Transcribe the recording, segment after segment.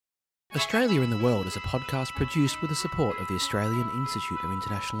Australia in the World is a podcast produced with the support of the Australian Institute of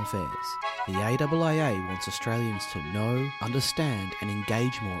International Affairs. The AIIA wants Australians to know, understand and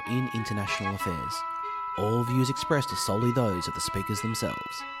engage more in international affairs. All views expressed are solely those of the speakers themselves.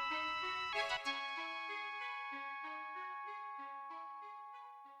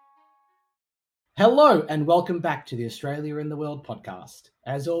 Hello and welcome back to the Australia in the World podcast.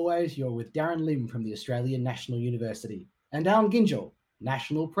 As always, you're with Darren Lim from the Australian National University and Alan Gyngell,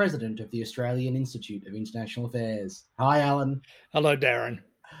 National President of the Australian Institute of International Affairs. Hi, Alan. Hello, Darren.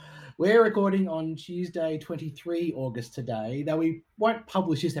 We're recording on Tuesday, 23 August today, though we won't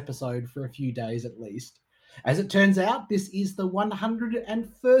publish this episode for a few days at least. As it turns out, this is the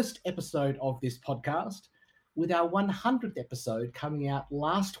 101st episode of this podcast, with our 100th episode coming out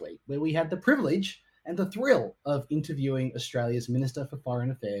last week, where we had the privilege and the thrill of interviewing Australia's Minister for Foreign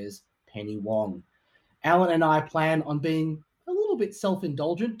Affairs, Penny Wong. Alan and I plan on being a little bit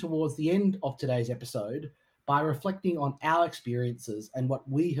self-indulgent towards the end of today's episode by reflecting on our experiences and what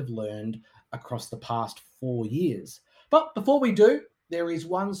we have learned across the past 4 years. But before we do, there is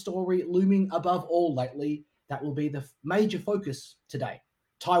one story looming above all lately that will be the major focus today: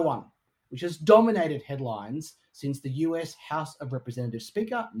 Taiwan, which has dominated headlines since the US House of Representatives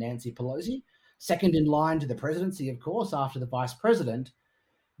Speaker, Nancy Pelosi, second in line to the presidency, of course, after the vice president,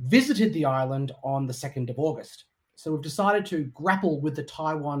 visited the island on the 2nd of August. So we've decided to grapple with the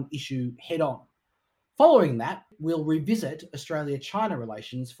Taiwan issue head on. Following that, we'll revisit Australia-China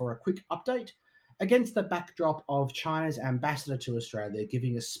relations for a quick update against the backdrop of China's ambassador to Australia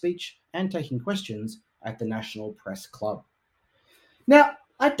giving a speech and taking questions at the National Press Club. Now,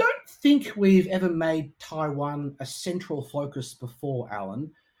 I don't think we've ever made Taiwan a central focus before,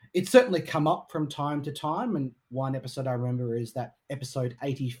 Alan. It's certainly come up from time to time, and one episode I remember is that episode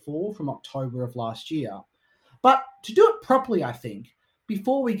 84 from October of last year. But to do it properly, I think,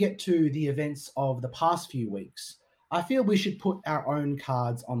 before we get to the events of the past few weeks, I feel we should put our own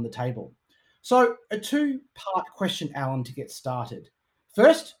cards on the table. So a two-part question, Alan, to get started.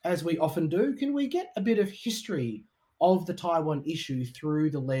 First, as we often do, can we get a bit of history of the Taiwan issue through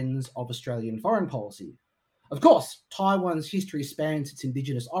the lens of Australian foreign policy? Of course, Taiwan's history spans its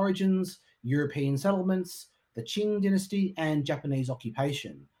indigenous origins, European settlements, the Qing dynasty, and Japanese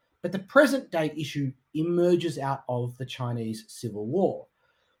occupation. But the present-day issue emerges out of the Chinese Civil War.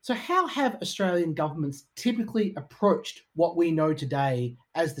 So how have Australian governments typically approached what we know today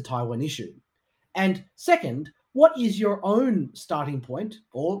as the Taiwan issue? And second, what is your own starting point,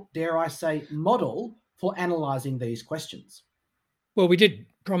 or dare I say model, for analysing these questions? Well, we did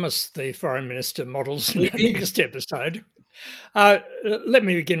promise the Foreign Minister models in the next episode. Let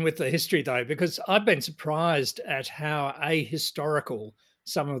me begin with the history, though, because I've been surprised at how ahistorical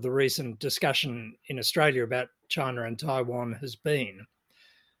some of the recent discussion in Australia about China and Taiwan has been.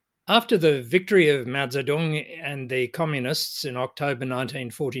 After the victory of Mao Zedong and the communists in October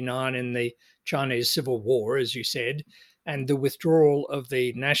 1949 in the Chinese Civil War, as you said, and the withdrawal of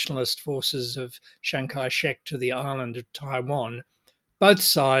the nationalist forces of Chiang Kai-shek to the island of Taiwan, both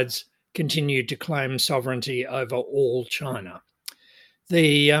sides continued to claim sovereignty over all China.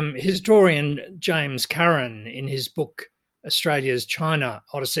 The historian James Curran, in his book Australia's China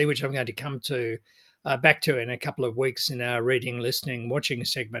Odyssey, which I'm going to come to back to in a couple of weeks in our reading, listening, watching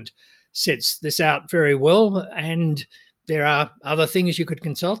segment, sets this out very well. And there are other things you could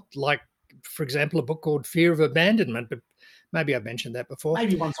consult, like, for example, a book called Fear of Abandonment, but maybe I've mentioned that before.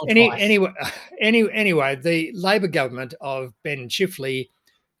 Maybe once or twice. Anyway, the Labor government of Ben Chifley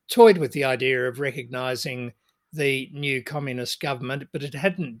toyed with the idea of recognising the new communist government, but it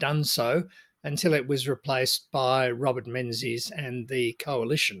hadn't done so until it was replaced by Robert Menzies and the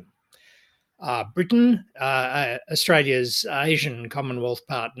coalition. Britain, Australia's Asian Commonwealth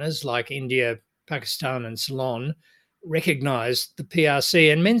partners like India, Pakistan and Ceylon recognised the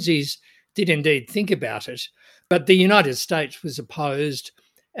PRC, and Menzies did indeed think about it. But the United States was opposed,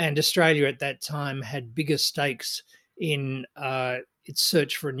 and Australia at that time had bigger stakes in its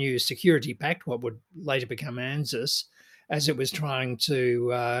search for a new security pact, what would later become ANZUS, as it was trying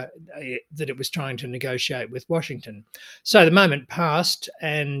to negotiate with Washington. So the moment passed,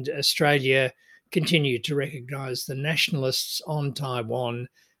 and Australia continued to recognise the nationalists on Taiwan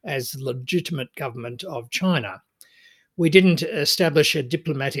as the legitimate government of China. We didn't establish a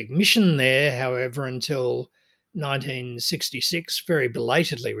diplomatic mission there, however, until 1966, very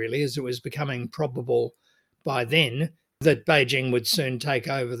belatedly, really, as it was becoming probable by then that Beijing would soon take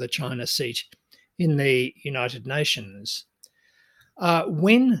over the China seat in the United Nations.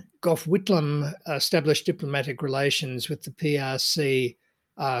 When Gough Whitlam established diplomatic relations with the PRC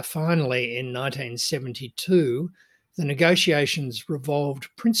finally in 1972, the negotiations revolved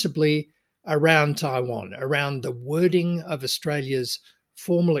principally around Taiwan, around the wording of Australia's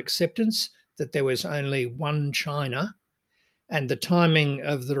formal acceptance that there was only one China, and the timing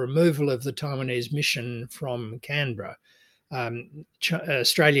of the removal of the Taiwanese mission from Canberra.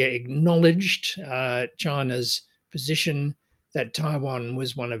 Australia acknowledged China's position that Taiwan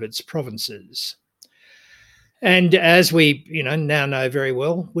was one of its provinces. And as we now know very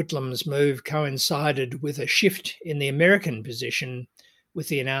well, Whitlam's move coincided with a shift in the American position with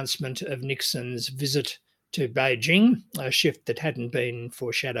the announcement of Nixon's visit to Beijing, a shift that hadn't been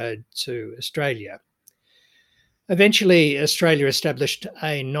foreshadowed to Australia. Eventually, Australia established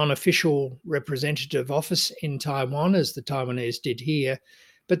a non-official representative office in Taiwan, as the Taiwanese did here,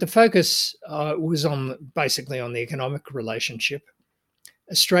 but the focus was basically on the economic relationship.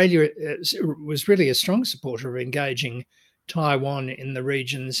 Australia was really a strong supporter of engaging Taiwan in the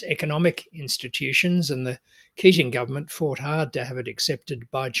region's economic institutions, and the Keating government fought hard to have it accepted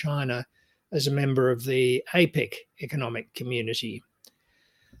by China as a member of the APEC economic community.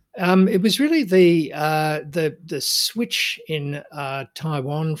 It was really the switch in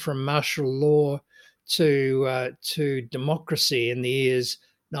Taiwan from martial law to democracy in the years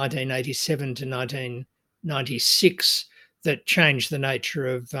 1987 to 1996 that changed the nature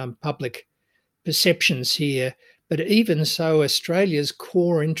of public perceptions here. But even so, Australia's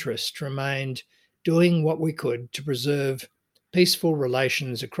core interest remained doing what we could to preserve peaceful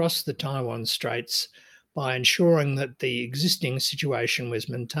relations across the Taiwan Straits by ensuring that the existing situation was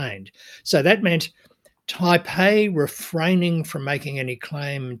maintained. So that meant Taipei refraining from making any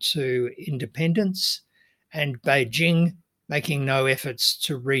claim to independence and Beijing making no efforts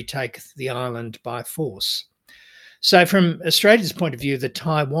to retake the island by force. So from Australia's point of view, the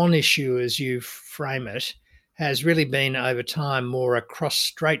Taiwan issue, as you frame it, has really been over time more a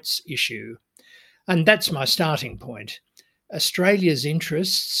cross-straits issue. And that's my starting point. Australia's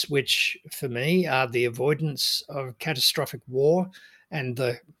interests, which for me are the avoidance of catastrophic war and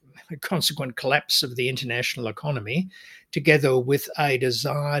the consequent collapse of the international economy, together with a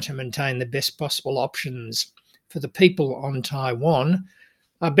desire to maintain the best possible options for the people on Taiwan,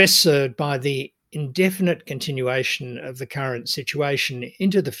 are best served by the indefinite continuation of the current situation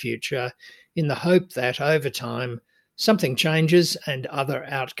into the future, in the hope that over time something changes and other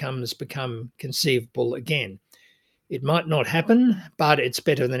outcomes become conceivable again. It might not happen, but it's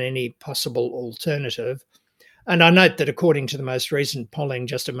better than any possible alternative. And I note that according to the most recent polling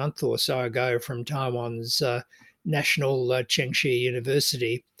just a month or so ago from Taiwan's national Chengxi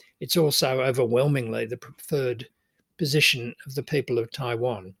University, it's also overwhelmingly the preferred position of the people of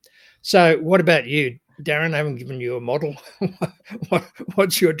Taiwan. So what about you, Darren? I haven't given you a model.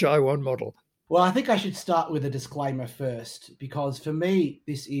 What's your Taiwan model? Well, I think I should start with a disclaimer first, because for me,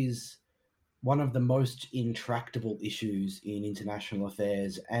 this is one of the most intractable issues in international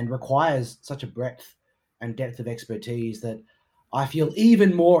affairs and requires such a breadth and depth of expertise that I feel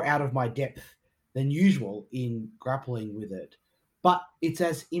even more out of my depth than usual in grappling with it. But it's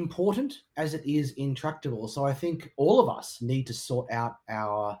as important as it is intractable. So I think all of us need to sort out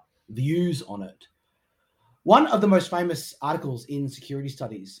our views on it. One of the most famous articles in security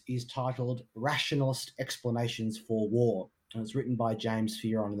studies is titled Rationalist Explanations for War. And it's written by James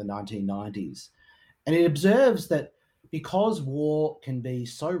Fearon in the 1990s. And it observes that because war can be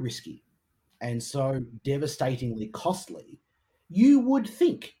so risky and so devastatingly costly, you would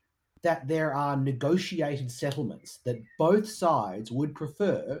think that there are negotiated settlements that both sides would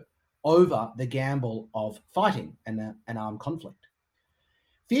prefer over the gamble of fighting an armed conflict.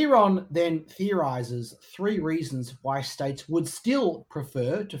 Fearon then theorizes 3 reasons why states would still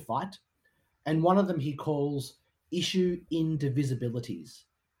prefer to fight, and one of them he calls issue indivisibilities.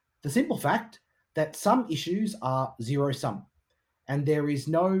 The simple fact that some issues are zero-sum, and there is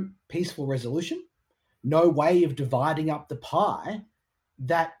no peaceful resolution, no way of dividing up the pie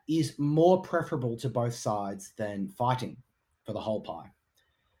that is more preferable to both sides than fighting for the whole pie.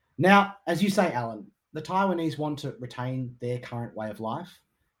 Now, as you say, Alan, the Taiwanese want to retain their current way of life,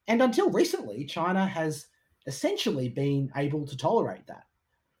 and until recently, China has essentially been able to tolerate that.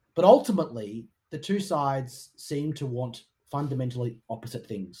 But ultimately, the two sides seem to want fundamentally opposite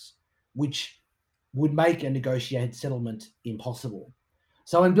things, which would make a negotiated settlement impossible.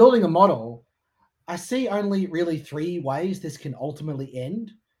 So in building a model, I see only really 3 ways this can ultimately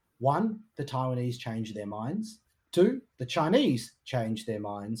end. 1, the Taiwanese change their minds. 2, the Chinese change their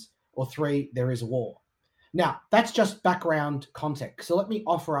minds. Or 3, there is a war. Now, that's just background context. So let me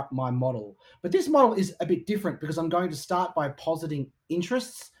offer up my model. But this model is a bit different because I'm going to start by positing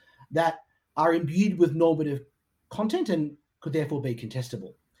interests that are imbued with normative content and could therefore be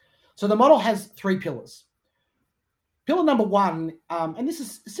contestable. So the model has 3 pillars. Pillar number one, and this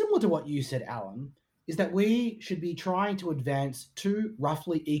is similar to what you said, Alan, is that we should be trying to advance two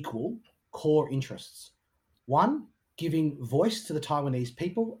roughly equal core interests. One, giving voice to the Taiwanese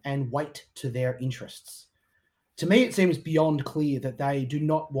people and weight to their interests. To me, it seems beyond clear that they do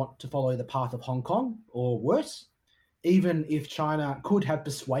not want to follow the path of Hong Kong, or worse, even if China could have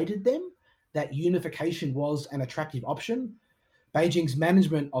persuaded them that unification was an attractive option, Beijing's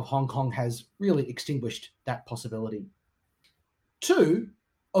management of Hong Kong has really extinguished that possibility. Two,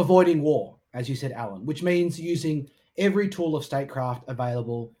 avoiding war, as you said, Alan, which means using every tool of statecraft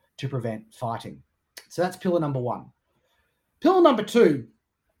available to prevent fighting. So that's pillar number one. Pillar number two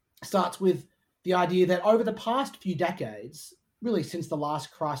starts with the idea that over the past few decades, really since the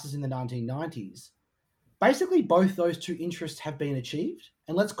last crisis in the 1990s, basically both those two interests have been achieved,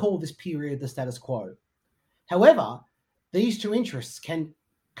 and let's call this period the status quo. However, these two interests can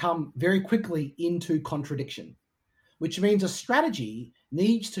come very quickly into contradiction, which means a strategy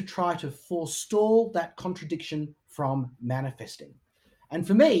needs to try to forestall that contradiction from manifesting. And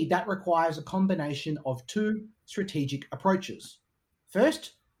for me, that requires a combination of two strategic approaches.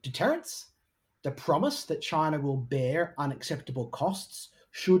 First, deterrence, the promise that China will bear unacceptable costs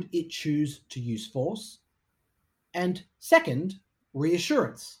should it choose to use force. And second,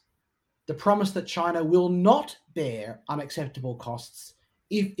 reassurance, the promise that China will not bear unacceptable costs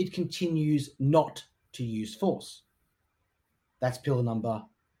if it continues not to use force. That's pillar number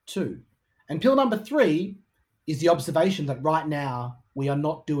two. And pillar number three is the observation that right now we are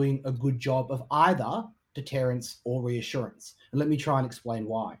not doing a good job of either deterrence or reassurance. And let me try and explain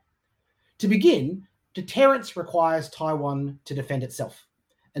why. To begin, deterrence requires Taiwan to defend itself.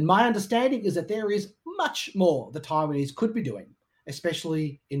 And my understanding is that there is much more the Taiwanese could be doing,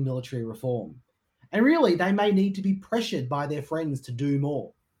 especially in military reform. And really, they may need to be pressured by their friends to do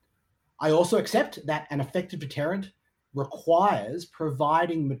more. I also accept that an effective deterrent requires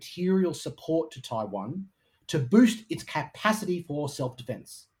providing material support to Taiwan to boost its capacity for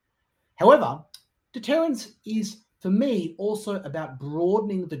self-defense. However, deterrence is, for me, also about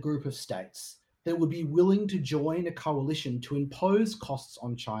broadening the group of states that would be willing to join a coalition to impose costs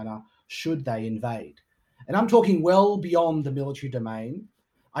on China should they invade. And I'm talking well beyond the military domain.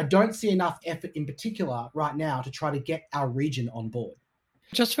 I don't see enough effort in particular right now to try to get our region on board.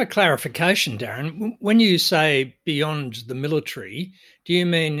 Just for clarification, Darren, when you say beyond the military, do you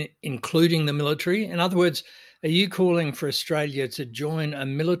mean including the military? In other words, are you calling for Australia to join a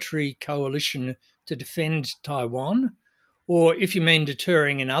military coalition to defend Taiwan? Or if you mean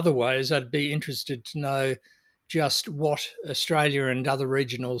deterring in other ways, I'd be interested to know just what Australia and other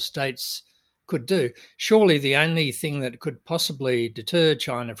regional states could do. Surely the only thing that could possibly deter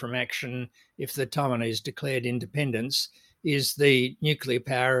China from action if the Taiwanese declared independence is the nuclear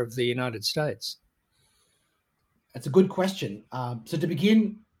power of the United States. That's a good question. So to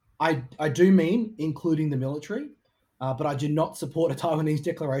begin, I do mean including the military, but I do not support a Taiwanese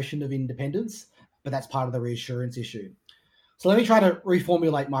declaration of independence, but that's part of the reassurance issue. So let me try to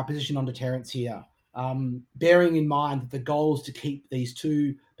reformulate my position on deterrence here, bearing in mind that the goal is to keep these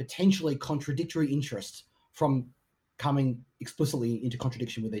two potentially contradictory interests from coming explicitly into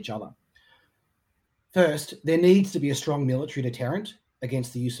contradiction with each other. First, there needs to be a strong military deterrent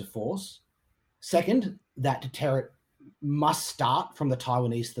against the use of force. Second, that deterrent must start from the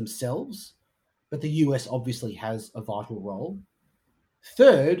Taiwanese themselves, but the US obviously has a vital role.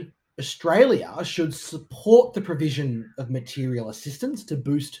 Third, Australia should support the provision of material assistance to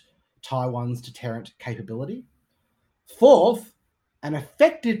boost Taiwan's deterrent capability. Fourth, an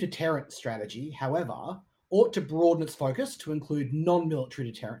effective deterrent strategy, however, ought to broaden its focus to include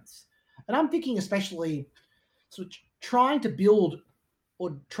non-military deterrence. And I'm thinking especially trying to build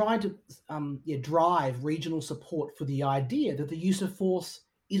or trying to drive regional support for the idea that the use of force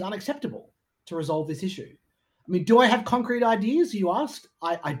is unacceptable to resolve this issue. I mean, do I have concrete ideas, you asked?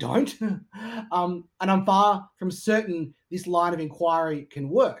 I don't. And I'm far from certain this line of inquiry can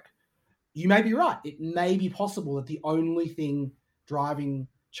work. You may be right. It may be possible that the only thing driving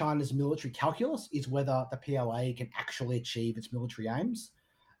China's military calculus is whether the PLA can actually achieve its military aims,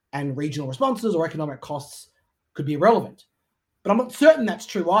 and regional responses or economic costs could be irrelevant. But I'm not certain that's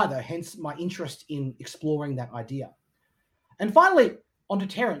true either, hence my interest in exploring that idea. And finally, on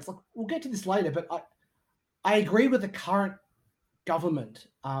deterrence, we'll get to this later, but I agree with the current government,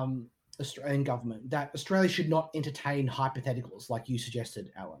 Australian government, that Australia should not entertain hypotheticals like you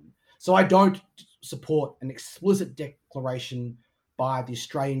suggested, Alan. So I don't support an explicit declaration by the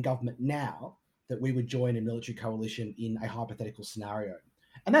Australian government now that we would join a military coalition in a hypothetical scenario.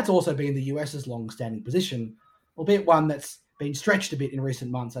 And that's also been the US's long-standing position, albeit one that's been stretched a bit in recent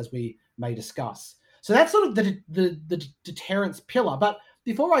months, as we may discuss. So that's sort of the deterrence pillar. But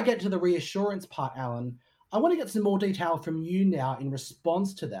before I get to the reassurance part, Alan, I want to get some more detail from you now in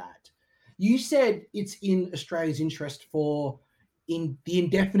response to that. You said it's in Australia's interest for in the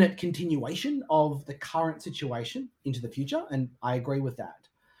indefinite continuation of the current situation into the future, and I agree with that.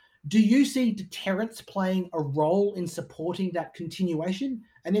 Do you see deterrence playing a role in supporting that continuation?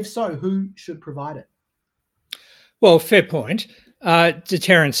 And if so, who should provide it? Well, fair point.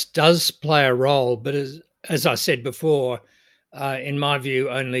 Deterrence does play a role, but as I said before, in my view,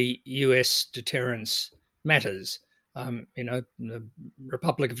 only US deterrence matters. The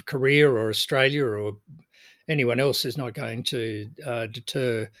Republic of Korea or Australia or anyone else is not going to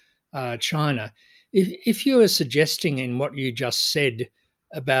deter China. If you are suggesting in what you just said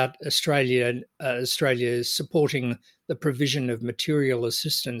about Australia supporting the provision of material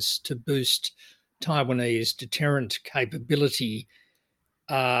assistance to boost Taiwanese deterrent capability,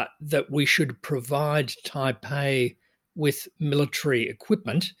 that we should provide Taipei with military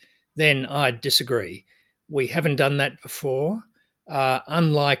equipment, then I disagree. We haven't done that before.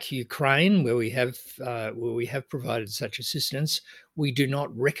 Unlike Ukraine, where we have provided such assistance, we do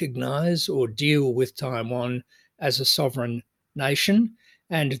not recognise or deal with Taiwan as a sovereign nation,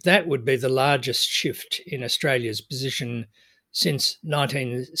 and that would be the largest shift in Australia's position since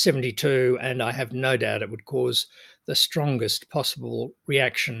 1972, and I have no doubt it would cause the strongest possible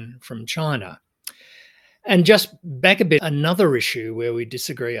reaction from China. And just back a bit, another issue where we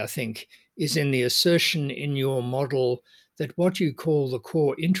disagree, I think, is in the assertion in your model that what you call the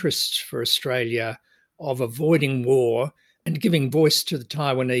core interests for Australia of avoiding war and giving voice to the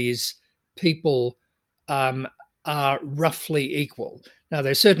Taiwanese people are roughly equal. Now,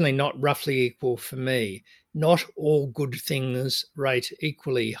 they're certainly not roughly equal for me. Not all good things rate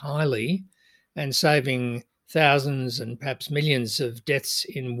equally highly, and saving thousands and perhaps millions of deaths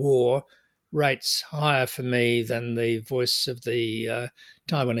in war rates higher for me than the voice of the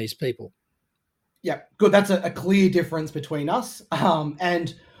Taiwanese people. Yeah, good. That's a clear difference between us.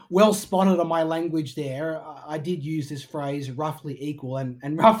 And well spotted on my language there. I did use this phrase roughly equal,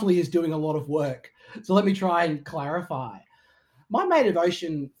 and roughly is doing a lot of work. So let me try and clarify. My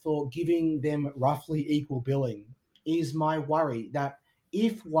motivation for giving them roughly equal billing is my worry that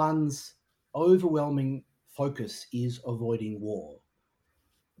if one's overwhelming focus is avoiding war,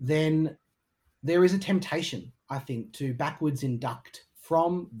 then there is a temptation, I think, to backwards induct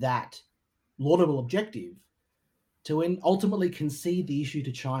from that laudable objective to ultimately concede the issue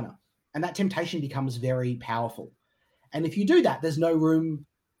to China. And that temptation becomes very powerful. And if you do that, there's no room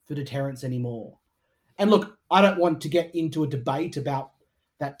for deterrence anymore. And look, I don't want to get into a debate about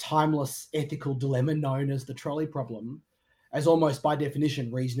that timeless ethical dilemma known as the trolley problem, as almost by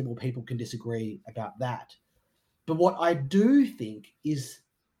definition, reasonable people can disagree about that. But what I do think is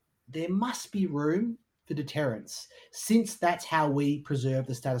there must be room for deterrence, since that's how we preserve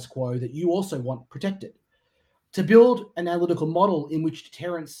the status quo that you also want protected. To build an analytical model in which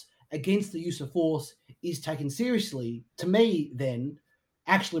deterrence against the use of force is taken seriously, to me, then,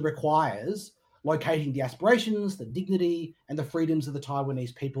 actually requires locating the aspirations, the dignity, and the freedoms of the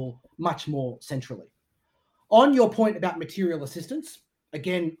Taiwanese people much more centrally. On your point about material assistance,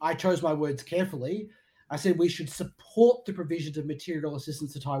 again, I chose my words carefully. I said we should support the provisions of material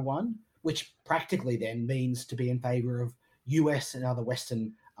assistance to Taiwan, which practically then means to be in favour of US and other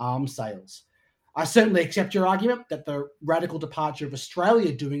Western arms sales. I certainly accept your argument that the radical departure of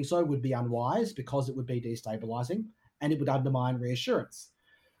Australia doing so would be unwise because it would be destabilising and it would undermine reassurance.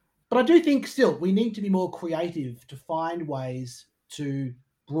 But I do think still we need to be more creative to find ways to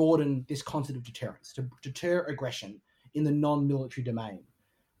broaden this concept of deterrence, to deter aggression in the non-military domain,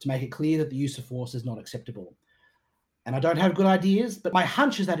 to make it clear that the use of force is not acceptable. And I don't have good ideas, but my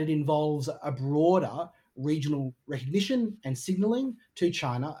hunch is that it involves a broader regional recognition and signalling to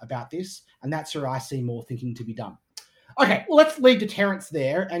China about this, and that's where I see more thinking to be done. Okay, well, let's leave deterrence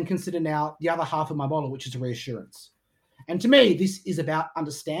there and consider now the other half of my model, which is reassurance. And to me, this is about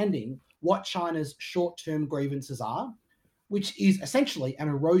understanding what China's short-term grievances are, which is essentially an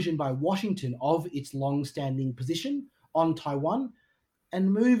erosion by Washington of its long-standing position on Taiwan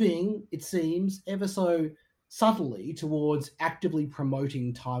and moving, it seems, ever so subtly towards actively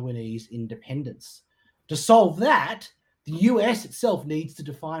promoting Taiwanese independence. To solve that, the US itself needs to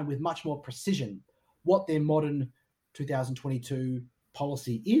define with much more precision what their modern 2022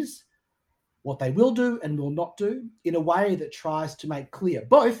 policy is, what they will do and will not do, in a way that tries to make clear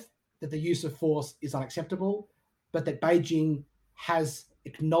both that the use of force is unacceptable, but that Beijing has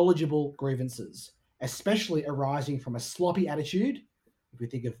acknowledgeable grievances, especially arising from a sloppy attitude, if we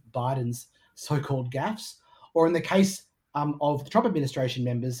think of Biden's so-called gaffes, or in the case of the Trump administration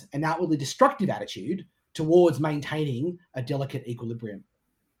members an outwardly destructive attitude towards maintaining a delicate equilibrium.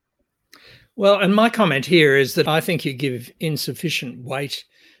 Well, and my comment here is that I think you give insufficient weight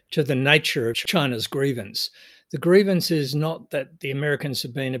to the nature of China's grievance. The grievance is not that the Americans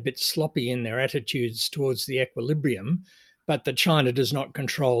have been a bit sloppy in their attitudes towards the equilibrium, but that China does not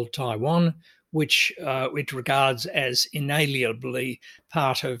control Taiwan, which it regards as inalienably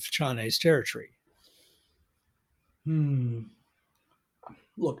part of Chinese territory.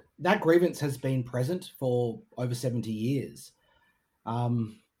 Look, that grievance has been present for over 70 years.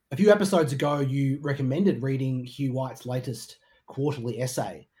 A few episodes ago, you recommended reading Hugh White's latest quarterly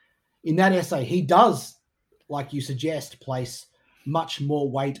essay. In that essay, he does, like you suggest, place much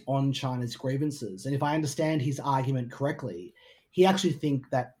more weight on China's grievances. And if I understand his argument correctly, he actually thinks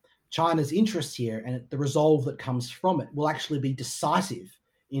that China's interests here and the resolve that comes from it will actually be decisive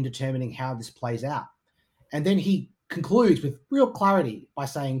in determining how this plays out. And then he concludes with real clarity by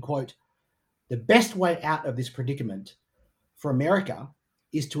saying, quote, "The best way out of this predicament for America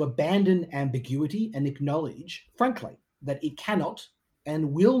is to abandon ambiguity and acknowledge, frankly, that it cannot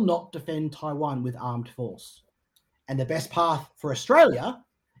and will not defend Taiwan with armed force. And the best path for Australia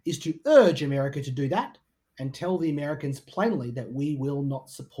is to urge America to do that and tell the Americans plainly that we will not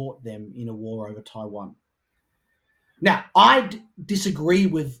support them in a war over Taiwan." Now, I disagree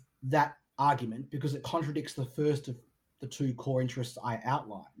with that argument because it contradicts the first of the two core interests I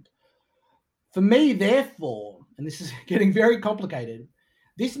outlined. For me, therefore, and this is getting very complicated,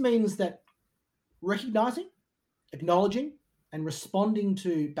 this means that recognizing, acknowledging, and responding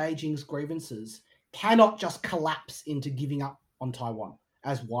to Beijing's grievances cannot just collapse into giving up on Taiwan,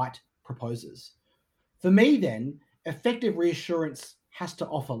 as White proposes. For me, then, effective reassurance has to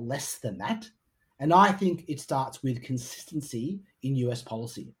offer less than that, and I think it starts with consistency in US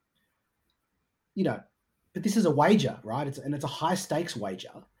policy. But this is a wager, right? It's a high-stakes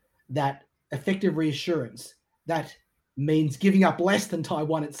wager that effective reassurance, that means giving up less than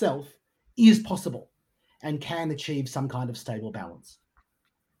Taiwan itself, is possible and can achieve some kind of stable balance.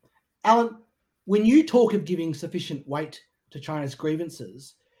 Alan, when you talk of giving sufficient weight to China's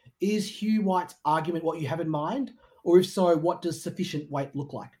grievances, is Hugh White's argument what you have in mind? Or if so, what does sufficient weight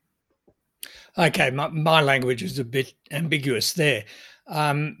look like? Okay, my language is a bit ambiguous there.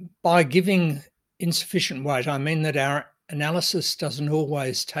 By giving insufficient weight, I mean that our analysis doesn't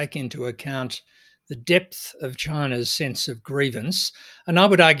always take into account the depth of China's sense of grievance. And I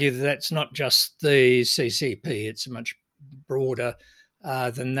would argue that that's not just the CCP, it's much broader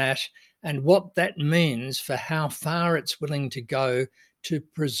than that. And what that means for how far it's willing to go to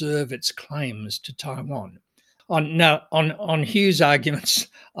preserve its claims to Taiwan. On Hugh's arguments,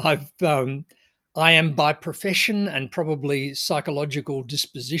 I am by profession and probably psychological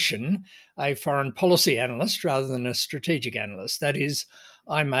disposition a foreign policy analyst rather than a strategic analyst. That is,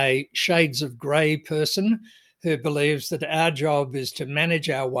 I'm a shades of grey person who believes that our job is to manage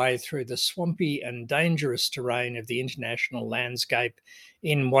our way through the swampy and dangerous terrain of the international landscape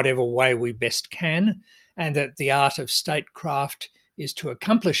in whatever way we best can, and that the art of statecraft is to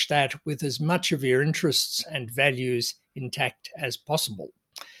accomplish that with as much of your interests and values intact as possible.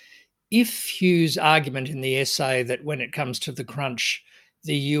 If Hugh's argument in the essay that when it comes to the crunch,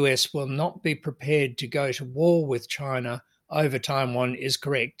 the US will not be prepared to go to war with China over Taiwan is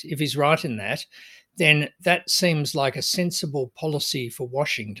correct, if he's right in that, then that seems like a sensible policy for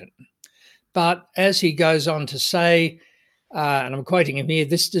Washington. But as he goes on to say, and I'm quoting him here,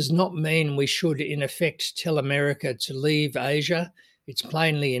 this does not mean we should in effect tell America to leave Asia. It's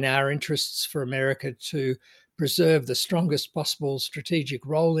plainly in our interests for America to preserve the strongest possible strategic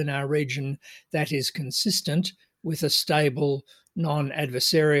role in our region that is consistent with a stable,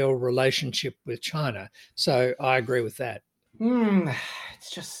 non-adversarial relationship with China. So I agree with that.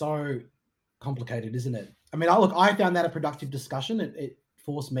 It's just so complicated, isn't it? I mean, I found that a productive discussion. It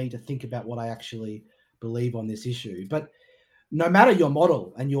forced me to think about what I actually believe on this issue. But no matter your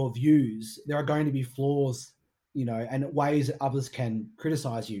model and your views, there are going to be flaws, and ways that others can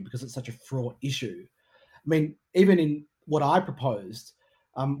criticize you because it's such a fraught issue. I mean, even in what I proposed,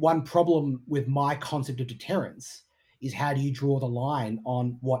 one problem with my concept of deterrence is how do you draw the line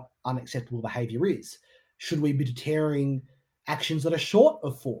on what unacceptable behavior is? Should we be deterring actions that are short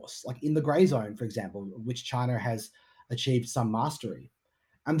of force, like in the grey zone, for example, which China has achieved some mastery?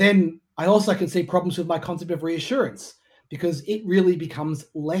 And then I also can see problems with my concept of reassurance, because it really becomes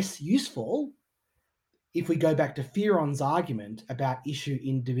less useful if we go back to Fearon's argument about issue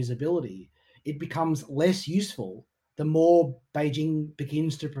indivisibility. It becomes less useful the more Beijing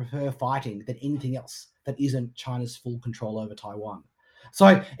begins to prefer fighting than anything else that isn't China's full control over Taiwan.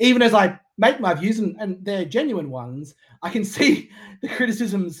 So even as I make my views, and they're genuine ones, I can see the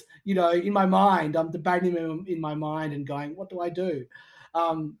criticisms, in my mind. I'm debating them in my mind and going, what do I do?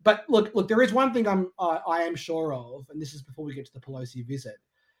 But look, there is one thing I am sure of, and this is before we get to the Pelosi visit.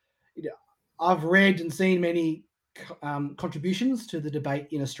 I've read and seen many contributions to the debate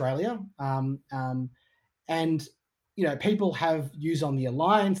in Australia, and people have views on the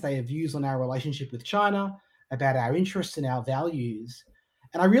alliance. They have views on our relationship with China, about our interests and our values.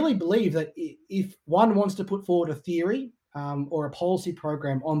 And I really believe that if one wants to put forward a theory or a policy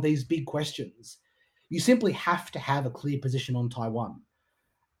program on these big questions, you simply have to have a clear position on Taiwan.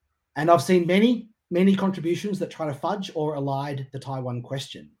 And I've seen many contributions that try to fudge or elide the Taiwan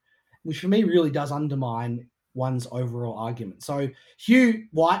question, which for me really does undermine one's overall argument. So Hugh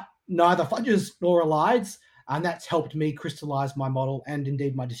White neither fudges nor elides, and that's helped me crystallize my model and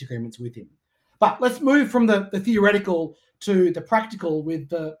indeed my disagreements with him. But let's move from the theoretical to the practical with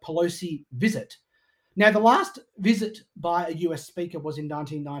the Pelosi visit. Now, the last visit by a US speaker was in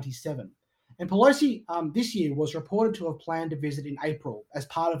 1997. And Pelosi this year was reported to have planned to visit in April as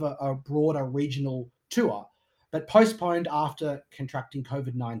part of a broader regional tour, but postponed after contracting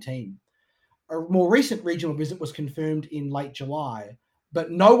COVID-19. A more recent regional visit was confirmed in late July,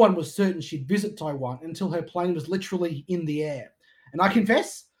 but no one was certain she'd visit Taiwan until her plane was literally in the air. And I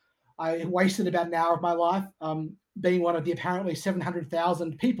confess, I wasted about an hour of my life being one of the apparently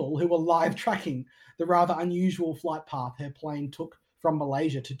 700,000 people who were live tracking the rather unusual flight path her plane took from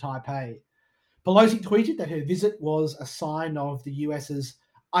Malaysia to Taipei. Pelosi tweeted that her visit was a sign of the US's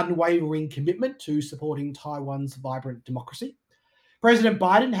unwavering commitment to supporting Taiwan's vibrant democracy. President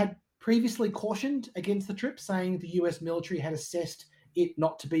Biden had previously cautioned against the trip, saying the US military had assessed it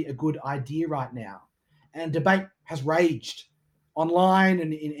not to be a good idea right now. And debate has raged online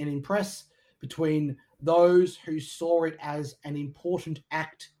and in press between those who saw it as an important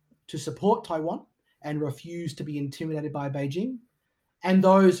act to support Taiwan and refused to be intimidated by Beijing, and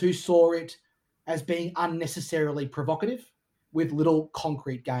those who saw it as being unnecessarily provocative with little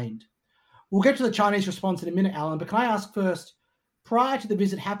concrete gained. We'll get to the Chinese response in a minute, Alan, but can I ask first, prior to the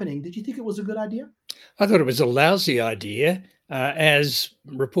visit happening, did you think it was a good idea? I thought it was a lousy idea, as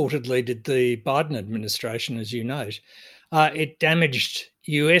reportedly did the Biden administration, as you note. It damaged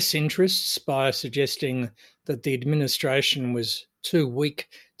US interests by suggesting that the administration was too weak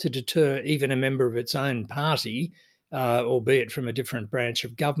to deter even a member of its own party, albeit from a different branch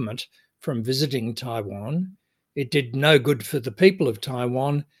of government, from visiting Taiwan. It did no good for the people of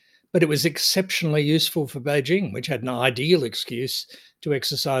Taiwan, but it was exceptionally useful for Beijing, which had an ideal excuse to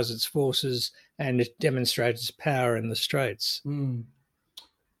exercise its forces and demonstrate its power in the Straits.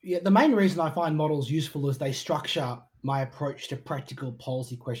 Yeah, the main reason I find models useful is they structure my approach to practical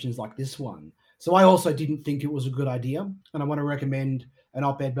policy questions like this one. So I also didn't think it was a good idea, and I want to recommend an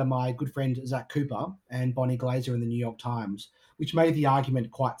op-ed by my good friend Zach Cooper and Bonnie Glaser in the New York Times, which made the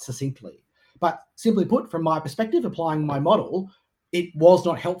argument quite succinctly. But simply put, from my perspective, applying my model, it was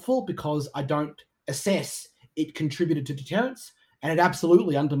not helpful because I don't assess it contributed to deterrence, and it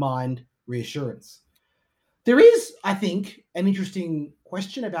absolutely undermined reassurance. There is, I think, an interesting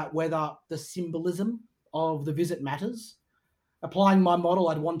question about whether the symbolism of the visit matters. Applying my model,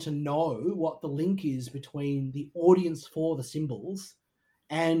 I'd want to know what the link is between the audience for the symbols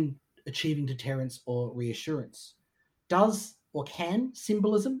and achieving deterrence or reassurance. Does or can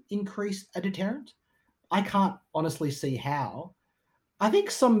symbolism increase a deterrent? I can't honestly see how. I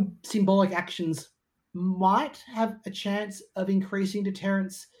think some symbolic actions might have a chance of increasing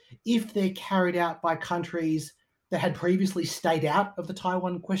deterrence if they're carried out by countries that had previously stayed out of the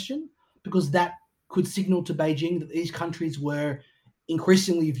Taiwan question, because that could signal to Beijing that these countries were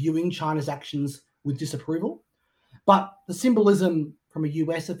increasingly viewing China's actions with disapproval. But the symbolism from a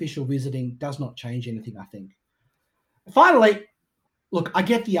US official visiting does not change anything, I think. Finally, look, I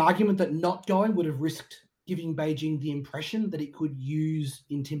get the argument that not going would have risked giving Beijing the impression that it could use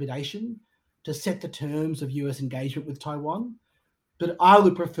intimidation to set the terms of US engagement with Taiwan. But I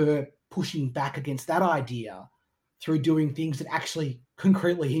would prefer pushing back against that idea through doing things that actually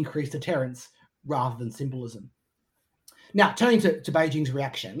concretely increase deterrence rather than symbolism. Now, turning to Beijing's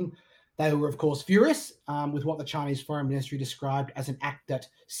reaction, they were, of course, furious with what the Chinese Foreign Ministry described as an act that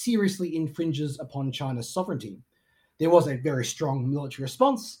seriously infringes upon China's sovereignty. There was a very strong military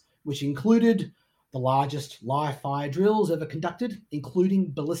response, which included the largest live-fire drills ever conducted,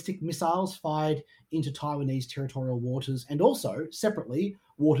 including ballistic missiles fired into Taiwanese territorial waters and also, separately,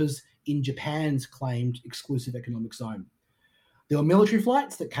 waters in Japan's claimed exclusive economic zone. There were military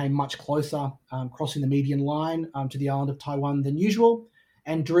flights that came much closer, crossing the median line to the island of Taiwan than usual,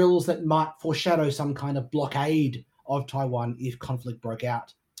 and drills that might foreshadow some kind of blockade of Taiwan if conflict broke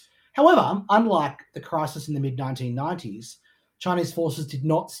out. However, unlike the crisis in the mid-1990s, Chinese forces did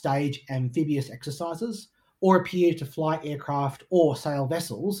not stage amphibious exercises or appear to fly aircraft or sail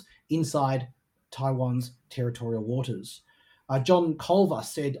vessels inside Taiwan's territorial waters. John Culver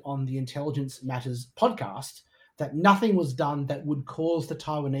said on the Intelligence Matters podcast that nothing was done that would cause the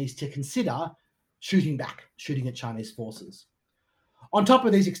Taiwanese to consider shooting at Chinese forces. On top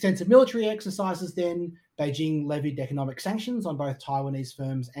of these extensive military exercises, then, Beijing levied economic sanctions on both Taiwanese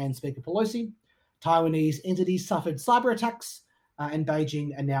firms and Speaker Pelosi. Taiwanese entities suffered cyber attacks, and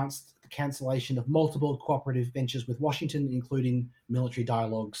Beijing announced the cancellation of multiple cooperative ventures with Washington, including military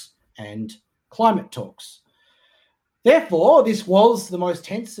dialogues and climate talks. Therefore, this was the most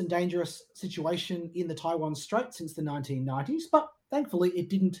tense and dangerous situation in the Taiwan Strait since the 1990s, but thankfully it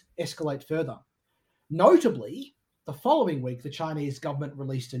didn't escalate further. Notably, the following week, the Chinese government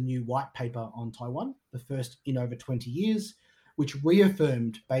released a new white paper on Taiwan, the first in over 20 years, which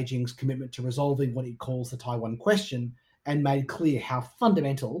reaffirmed Beijing's commitment to resolving what it calls the Taiwan question and made clear how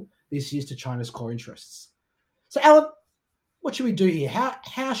fundamental this is to China's core interests. So, Alan, what should we do here?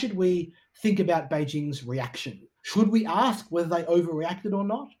 How should we think about Beijing's reaction? Should we ask whether they overreacted or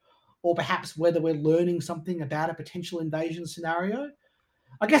not? Or perhaps whether we're learning something about a potential invasion scenario?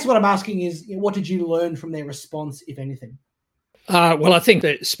 I guess what I'm asking is, what did you learn from their response, if anything? Well, I think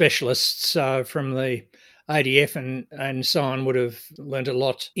that specialists from the ADF and so on would have learned a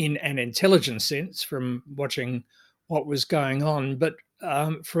lot in an intelligence sense from watching what was going on. But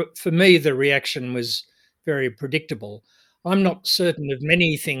for me, the reaction was very predictable. I'm not certain of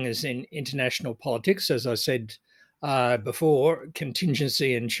many things in international politics. As I said before,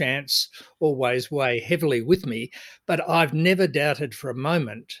 contingency and chance always weigh heavily with me, but I've never doubted for a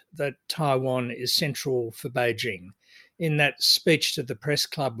moment that Taiwan is central for Beijing. In that speech to the press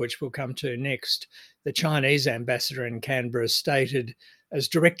club, which we'll come to next, the Chinese ambassador in Canberra stated as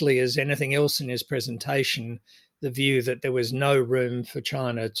directly as anything else in his presentation the view that there was no room for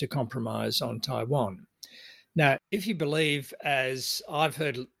China to compromise on Taiwan. Now, if you believe, as I've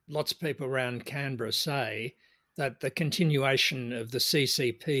heard lots of people around Canberra say, that the continuation of the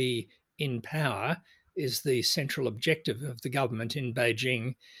CCP in power is the central objective of the government in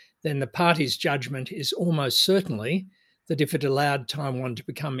Beijing, then the party's judgment is almost certainly that if it allowed Taiwan to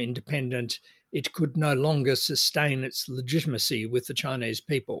become independent, it could no longer sustain its legitimacy with the Chinese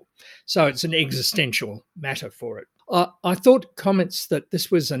people. So it's an existential matter for it. I thought comments that this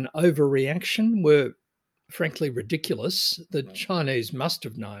was an overreaction were frankly ridiculous. The Chinese must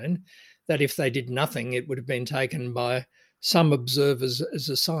have known that if they did nothing, it would have been taken by some observers as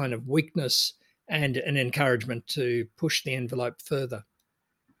a sign of weakness and an encouragement to push the envelope further.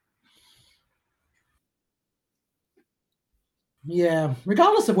 Yeah,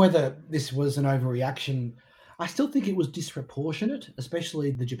 regardless of whether this was an overreaction, I still think it was disproportionate,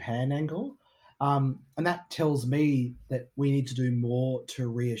 especially the Japan angle. And that tells me that we need to do more to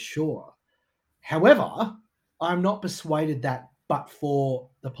reassure. However, I'm not persuaded that but for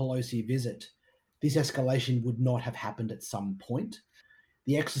the Pelosi visit, this escalation would not have happened at some point.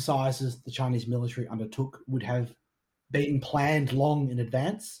 The exercises the Chinese military undertook would have been planned long in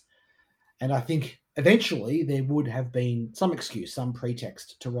advance. And I think eventually there would have been some excuse, some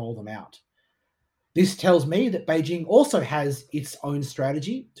pretext to roll them out. This tells me that Beijing also has its own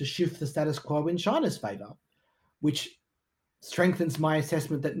strategy to shift the status quo in China's favour, which strengthens my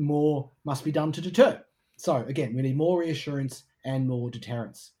assessment that more must be done to deter. So again, we need more reassurance and more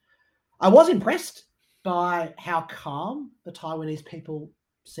deterrence. I was impressed by how calm the Taiwanese people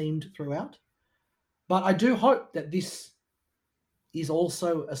seemed throughout, but I do hope that this is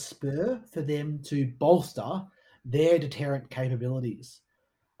also a spur for them to bolster their deterrent capabilities.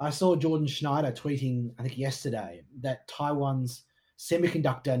 I saw Jordan Schneider tweeting, I think yesterday, that Taiwan's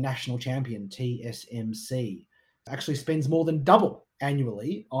Semiconductor National Champion, TSMC, actually spends more than double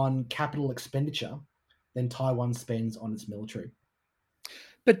annually on capital expenditure than Taiwan spends on its military.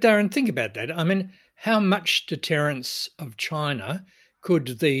 But Darren, think about that. I mean, how much deterrence of China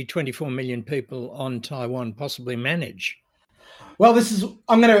could the 24 million people on Taiwan possibly manage? Well,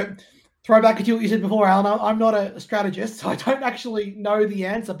 I'm going to throw back at you what you said before, Alan. I'm not a strategist, so I don't actually know the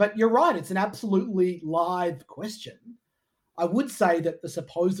answer, but you're right. It's an absolutely live question. I would say that the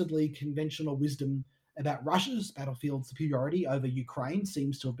supposedly conventional wisdom about Russia's battlefield superiority over Ukraine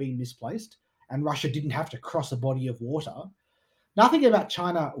seems to have been misplaced, and Russia didn't have to cross a body of water. Nothing about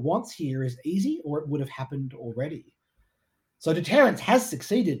China wants here is easy, or it would have happened already. So deterrence has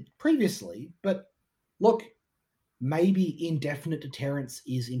succeeded previously, but look, maybe indefinite deterrence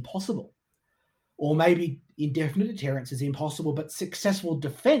is impossible. Or maybe indefinite deterrence is impossible, but successful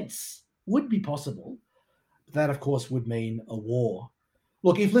defense would be possible. That, of course, would mean a war.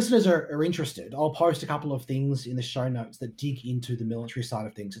 Look, if listeners are interested, I'll post a couple of things in the show notes that dig into the military side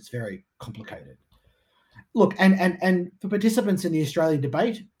of things. It's very complicated. Look, and for participants in the Australian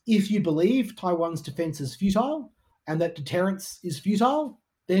debate, if you believe Taiwan's defence is futile and that deterrence is futile,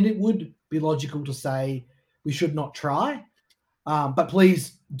 then it would be logical to say we should not try. But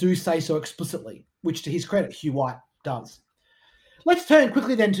please do say so explicitly, which to his credit, Hugh White does. Let's turn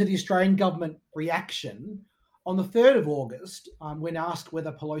quickly then to the Australian government reaction. On the 3rd of August, when asked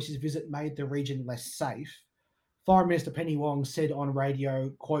whether Pelosi's visit made the region less safe, Foreign Minister Penny Wong said on radio,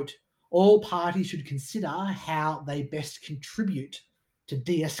 quote, "All parties should consider how they best contribute to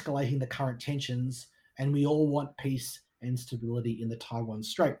de-escalating the current tensions, and we all want peace and stability in the Taiwan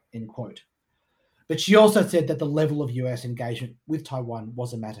Strait," end quote. But she also said that the level of US engagement with Taiwan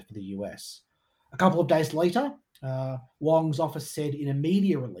was a matter for the US. A couple of days later, Wong's office said in a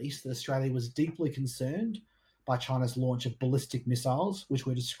media release that Australia was deeply concerned by China's launch of ballistic missiles, which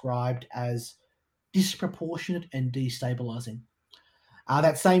were described as disproportionate and destabilizing.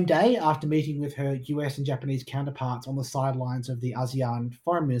 That same day, after meeting with her US and Japanese counterparts on the sidelines of the ASEAN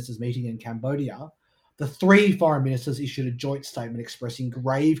foreign ministers meeting in Cambodia, the 3 foreign ministers issued a joint statement expressing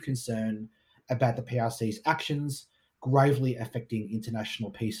grave concern about the PRC's actions, gravely affecting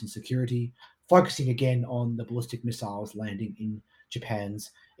international peace and security, focusing again on the ballistic missiles landing in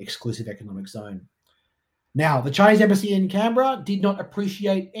Japan's exclusive economic zone. Now, the Chinese embassy in Canberra did not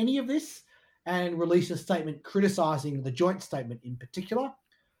appreciate any of this and released a statement criticising the joint statement in particular.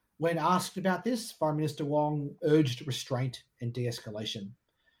 When asked about this, Foreign Minister Wong urged restraint and de-escalation.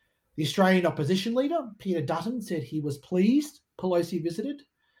 The Australian opposition leader, Peter Dutton, said he was pleased Pelosi visited,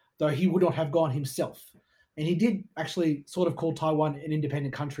 though he would not have gone himself. And he did actually sort of call Taiwan an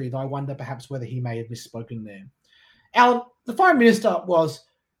independent country, though I wonder perhaps whether he may have misspoken there. Alan, the Foreign Minister was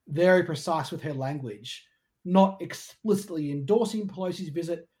very precise with her language, not explicitly endorsing Pelosi's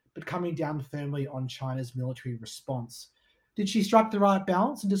visit, but coming down firmly on China's military response. Did she strike the right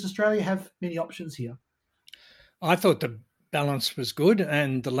balance, and does Australia have many options here? I thought the balance was good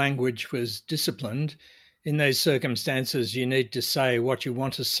and the language was disciplined. In those circumstances, you need to say what you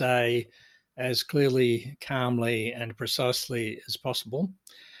want to say as clearly, calmly, and precisely as possible.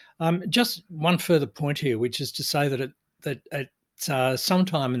 Just one further point here, which is to say that at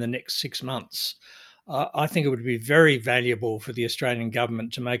sometime in the next 6 months, I think it would be very valuable for the Australian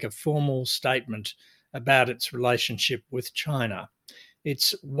government to make a formal statement about its relationship with China.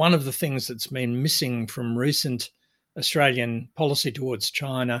 It's one of the things that's been missing from recent Australian policy towards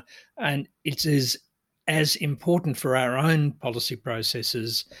China, and it is as important for our own policy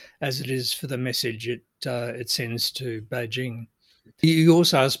processes as it is for the message it sends to Beijing. You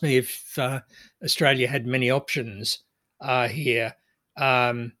also asked me if Australia had many options here.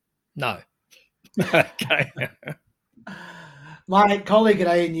 No. Okay. My colleague at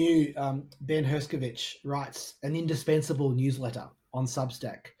ANU, Ben Herskovich, writes an indispensable newsletter on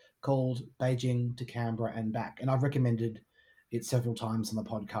Substack called Beijing to Canberra and Back, and I've recommended it several times on the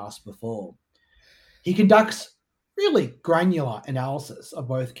podcast before. He conducts really granular analysis of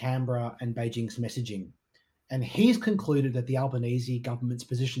both Canberra and Beijing's messaging, and he's concluded that the Albanese government's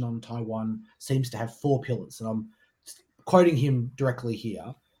position on Taiwan seems to have 4 pillars, and I'm quoting him directly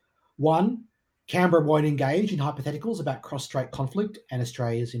here. 1, Canberra won't engage in hypotheticals about cross-strait conflict and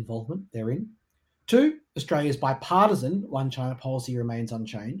Australia's involvement therein. 2, Australia's bipartisan One China policy remains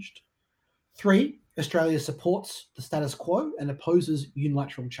unchanged. 3, Australia supports the status quo and opposes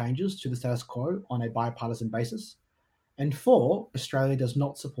unilateral changes to the status quo on a bipartisan basis. And 4, Australia does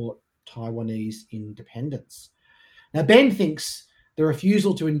not support Taiwanese independence. Now, Ben thinks the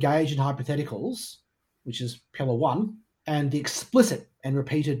refusal to engage in hypotheticals, which is pillar 1, and the explicit and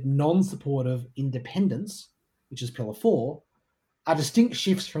repeated non-support of independence, which is pillar 4, are distinct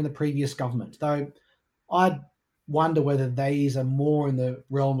shifts from the previous government, though I'd wonder whether these are more in the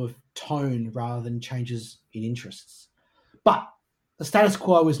realm of tone rather than changes in interests. But the status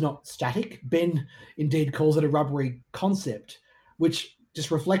quo is not static. Ben indeed calls it a rubbery concept, which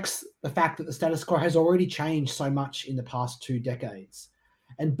just reflects the fact that the status quo has already changed so much in the past 2 decades,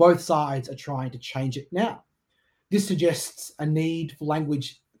 and both sides are trying to change it now. This suggests a need for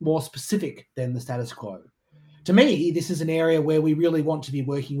language more specific than the status quo. To me, this is an area where we really want to be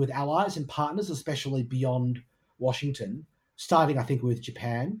working with allies and partners, especially beyond Washington, starting, I think, with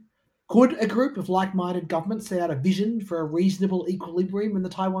Japan. Could a group of like-minded governments set out a vision for a reasonable equilibrium in the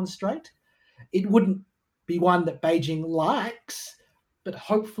Taiwan Strait? It wouldn't be one that Beijing likes, but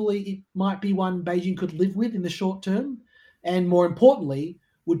hopefully it might be one Beijing could live with in the short term, and more importantly,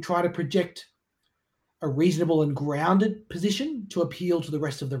 would try to project a reasonable and grounded position to appeal to the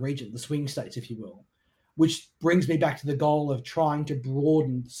rest of the region, the swing states, if you will. which brings me back to the goal of trying to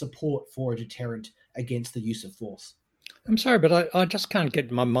broaden support for a deterrent against the use of force. I'm sorry, but I just can't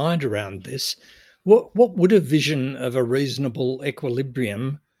get my mind around this. What would a vision of a reasonable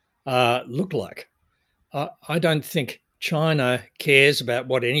equilibrium look like? I don't think China cares about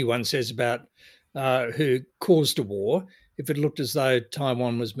what anyone says about who caused a war. If it looked as though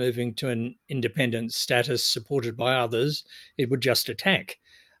Taiwan was moving to an independent status supported by others, it would just attack.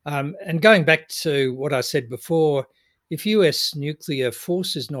 And going back to what I said before, if US nuclear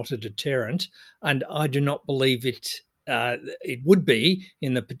force is not a deterrent, and I do not believe it would be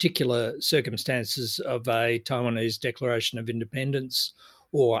in the particular circumstances of a Taiwanese declaration of independence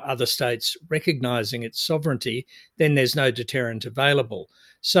or other states recognising its sovereignty, then there's no deterrent available.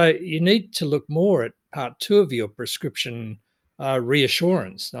 So you need to look more at part 2 of your prescription,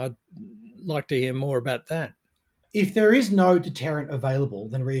 reassurance. I'd like to hear more about that. If there is no deterrent available,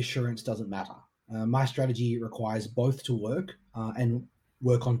 then reassurance doesn't matter. My strategy requires both to work and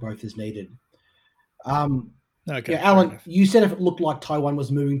work on both as needed. Okay, Alan, you said if it looked like Taiwan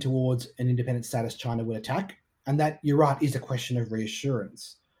was moving towards an independent status, China would attack. And that, you're right, is a question of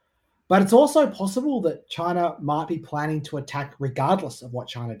reassurance. But it's also possible that China might be planning to attack regardless of what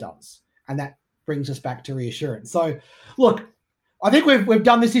China does. And that brings us back to reassurance. So, look, I think we've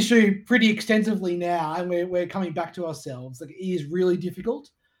done this issue pretty extensively now, and we're coming back to ourselves. Like, it is really difficult.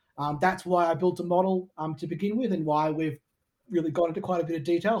 That's why I built a model to begin with, and why we've really gone into quite a bit of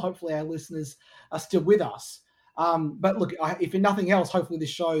detail. Hopefully our listeners are still with us. But look, if nothing else, hopefully this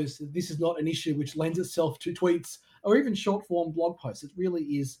shows that this is not an issue which lends itself to tweets or even short-form blog posts. It really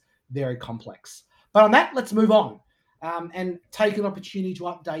is very complex. But on that, let's move on and take an opportunity to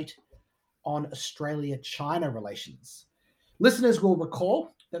update on Australia-China relations. Listeners will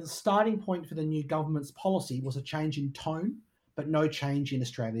recall that the starting point for the new government's policy was a change in tone, but no change in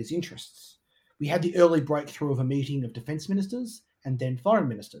Australia's interests. We had the early breakthrough of a meeting of defence ministers and then foreign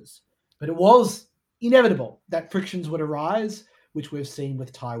ministers, but it was inevitable that frictions would arise, which we've seen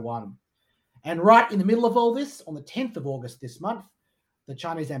with Taiwan. And right in the middle of all this, on the 10th of August this month, the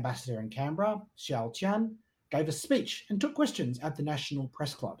Chinese ambassador in Canberra, Xiao Qian, gave a speech and took questions at the National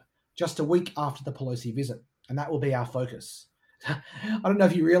Press Club just a week after the Pelosi visit. And that will be our focus. I don't know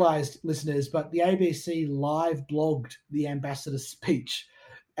if you realised, listeners, but the ABC live blogged the ambassador's speech.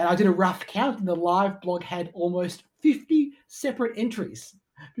 And I did a rough count, and the live blog had almost 50 separate entries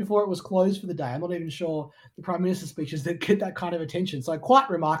before it was closed for the day. I'm not even sure the Prime Minister's speeches that get that kind of attention. So quite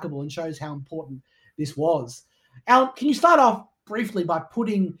remarkable, and shows how important this was. Alan, can you start off briefly by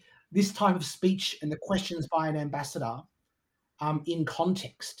putting this type of speech and the questions by an ambassador in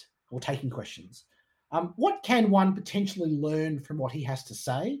context, or taking questions? What can one potentially learn from what he has to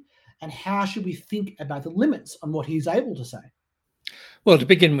say, and how should we think about the limits on what he's able to say? Well, to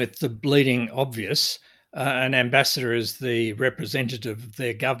begin with the bleeding obvious, an ambassador is the representative of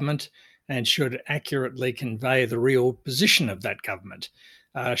their government and should accurately convey the real position of that government.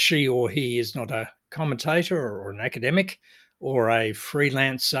 She or he is not a commentator or an academic or a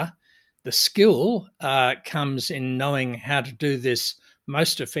freelancer. The skill comes in knowing how to do this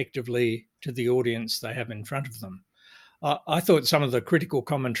most effectively to the audience they have in front of them. I thought some of the critical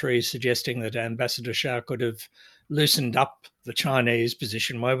commentary suggesting that Ambassador Xiao could have loosened up the Chinese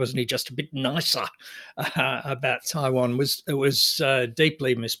position. Why wasn't he just a bit nicer about Taiwan? was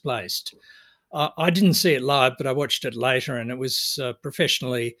deeply misplaced. I didn't see it live, but I watched it later, and it was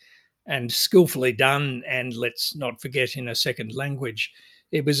professionally and skillfully done, and let's not forget, in a second language.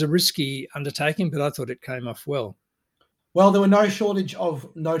 It was a risky undertaking, but I thought it came off well. Well, there were no shortage of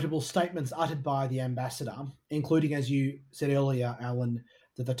notable statements uttered by the ambassador, including, as you said earlier, Alan,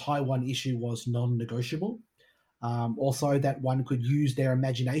 that the Taiwan issue was non-negotiable. Also, that one could use their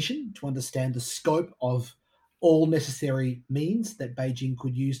imagination to understand the scope of all necessary means that Beijing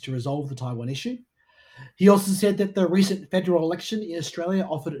could use to resolve the Taiwan issue. He also said that the recent federal election in Australia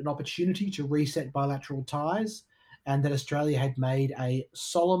offered an opportunity to reset bilateral ties, and that Australia had made a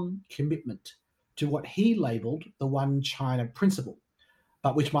solemn commitment to what he labelled the One China principle,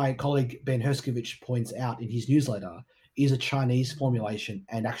 but which my colleague Ben Herskovich points out in his newsletter is a Chinese formulation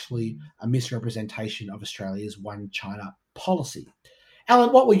and actually a misrepresentation of Australia's One China policy.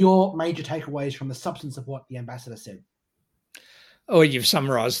 Alan, what were your major takeaways from the substance of what the ambassador said? Oh, you've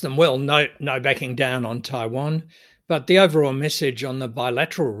summarised them well. No backing down on Taiwan, but the overall message on the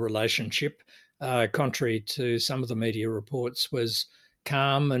bilateral relationship, contrary to some of the media reports, was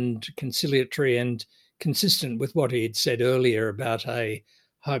calm and conciliatory and consistent with what he had said earlier about a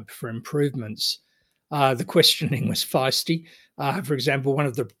hope for improvements. The questioning was feisty. For example, one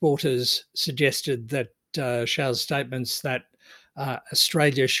of the reporters suggested that Xiao's statements that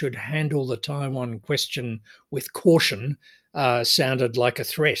Australia should handle the Taiwan question with caution sounded like a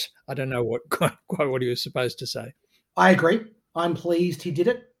threat. I don't know quite what he was supposed to say. I agree. I'm pleased he did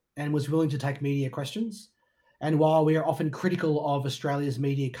it and was willing to take media questions. And while we are often critical of Australia's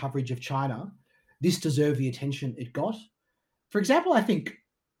media coverage of China, this deserved the attention it got. For example, I think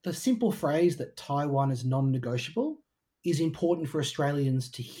the simple phrase that Taiwan is non-negotiable is important for Australians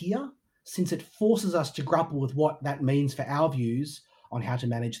to hear, since it forces us to grapple with what that means for our views on how to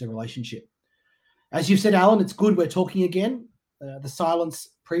manage the relationship. As you've said, Alan, it's good we're talking again. The silence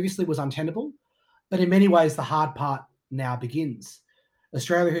previously was untenable, but in many ways, the hard part now begins.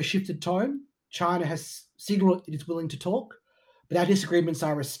 Australia has shifted tone. China has signalled it is willing to talk, but our disagreements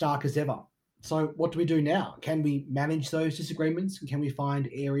are as stark as ever. So what do we do now? Can we manage those disagreements? And can we find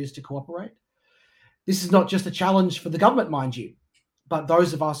areas to cooperate? This is not just a challenge for the government, mind you, but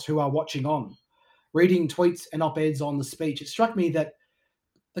those of us who are watching on. Reading tweets and op-eds on the speech, it struck me that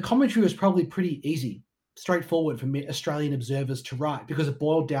the commentary was probably pretty easy, straightforward for Australian observers to write, because it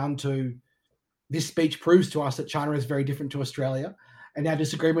boiled down to this speech proves to us that China is very different to Australia and our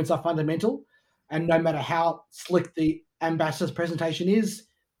disagreements are fundamental. And no matter how slick the ambassador's presentation is,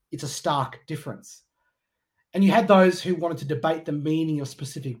 it's a stark difference. And you had those who wanted to debate the meaning of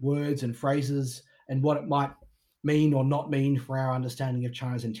specific words and phrases and what it might mean or not mean for our understanding of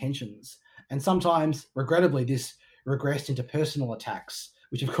China's intentions. And sometimes, regrettably, this regressed into personal attacks,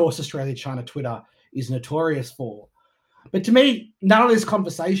 which of course Australia-China Twitter is notorious for. But to me, none of this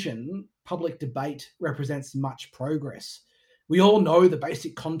conversation, public debate, represents much progress. We all know the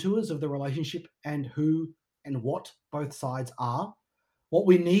basic contours of the relationship and who and what both sides are. What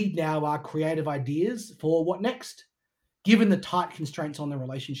we need now are creative ideas for what next, given the tight constraints on the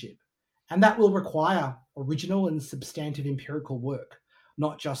relationship. And that will require original and substantive empirical work,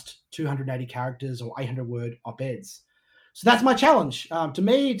 not just 280 characters or 800-word op-eds. So that's my challenge to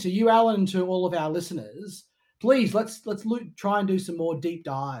me, to you, Alan, and to all of our listeners. Please, let's try and do some more deep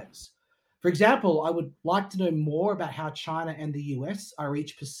dives. For example, I would like to know more about how China and the US are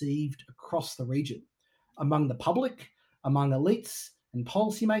each perceived across the region, among the public, among elites and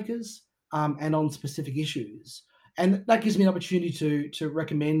policymakers, and on specific issues. And that gives me an opportunity to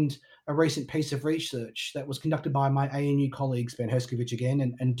recommend a recent piece of research that was conducted by my ANU colleagues, Ben Herskovich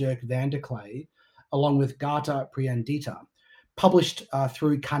again, and Dirk van der Klee, along with Gata Priyandita, published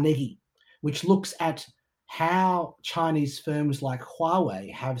through Carnegie, which looks at how Chinese firms like Huawei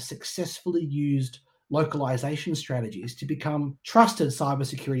have successfully used localization strategies to become trusted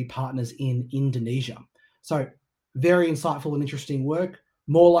cybersecurity partners in Indonesia. So very insightful and interesting work.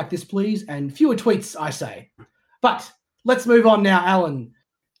 More like this, please, and fewer tweets, I say. But let's move on now, Alan.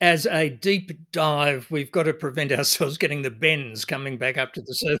 As a deep dive, we've got to prevent ourselves getting the bends coming back up to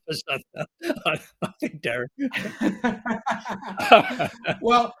the surface, I think, Darren.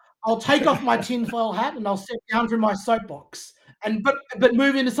 Well, I'll take off my tinfoil hat and I'll step down from my soapbox, but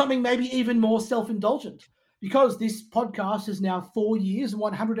move into something maybe even more self-indulgent, because this podcast is now 4 years and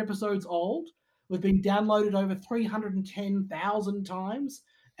 100 episodes old. We've been downloaded over 310,000 times,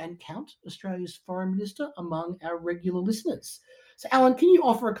 and count Australia's Foreign Minister among our regular listeners. So, Alan, can you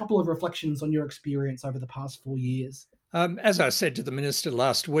offer a couple of reflections on your experience over the past 4 years? As I said to the Minister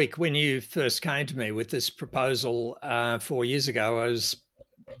last week, when you first came to me with this proposal 4 years ago, I was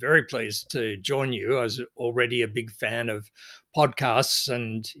very pleased to join you. I was already a big fan of podcasts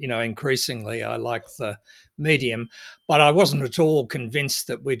and, increasingly I like the medium, but I wasn't at all convinced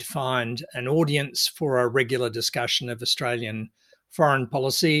that we'd find an audience for a regular discussion of Australian foreign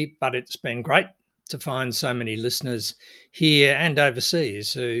policy. But it's been great to find so many listeners here and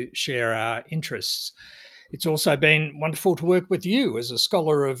overseas who share our interests. It's also been wonderful to work with you as a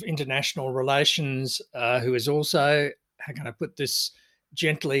scholar of international relations who is also, how can I put this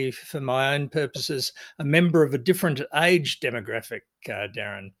gently for my own purposes, a member of a different age demographic,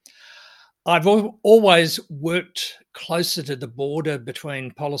 Darren. I've always worked closer to the border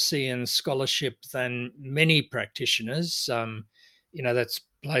between policy and scholarship than many practitioners. That's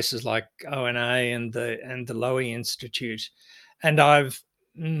places like ONA and the Lowy Institute. And I've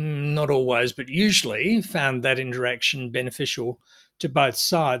not always, but usually found that interaction beneficial to both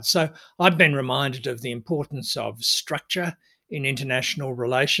sides. So I've been reminded of the importance of structure in international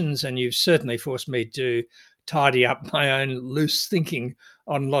relations, and you've certainly forced me to tidy up my own loose thinking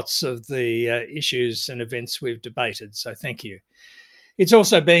on lots of the issues and events we've debated. So thank you. It's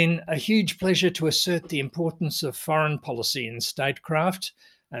also been a huge pleasure to assert the importance of foreign policy in statecraft,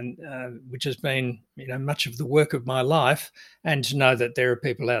 and which has been much of the work of my life, and to know that there are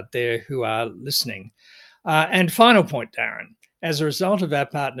people out there who are listening. And final point, Darren, As a result of our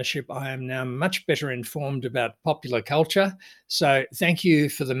partnership, I am now much better informed about popular culture. So thank you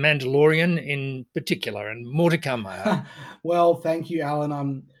for The Mandalorian in particular, and more to come, I hope. Well, thank you, Alan.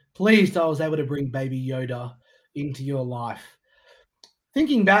 I'm pleased I was able to bring Baby Yoda into your life.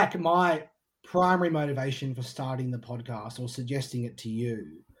 Thinking back, my primary motivation for starting the podcast or suggesting it to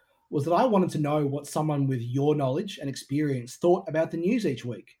you was that I wanted to know what someone with your knowledge and experience thought about the news each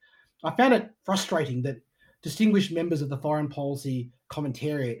week. I found it frustrating that distinguished members of the foreign policy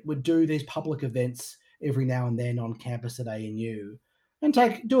commentariat would do these public events every now and then on campus at ANU and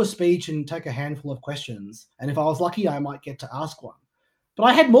do a speech and take a handful of questions. And if I was lucky, I might get to ask one. But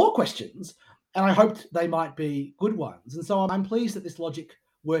I had more questions, and I hoped they might be good ones. And so I'm pleased that this logic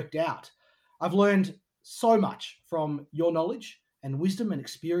worked out. I've learned so much from your knowledge and wisdom and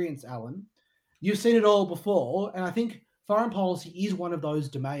experience, Alan. You've seen it all before, and I think foreign policy is one of those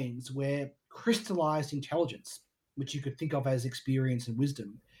domains where crystallized intelligence, which you could think of as experience and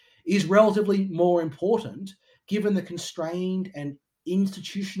wisdom, is relatively more important given the constrained and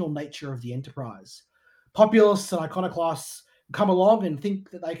institutional nature of the enterprise. Populists and iconoclasts come along and think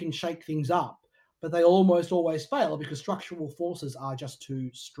that they can shake things up, but they almost always fail because structural forces are just too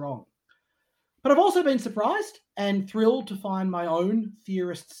strong. But I've also been surprised and thrilled to find my own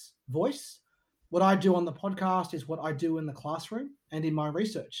theorist's voice. What I do on the podcast is what I do in the classroom and in my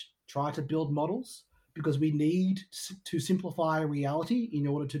research. Try to build models because we need to simplify reality in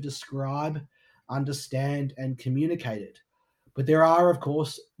order to describe, understand, and communicate it. But there are, of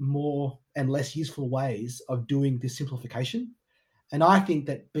course, more and less useful ways of doing this simplification. And I think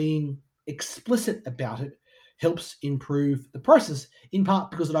that being explicit about it helps improve the process, in part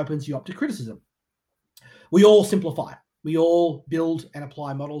because it opens you up to criticism. We all simplify. We all build and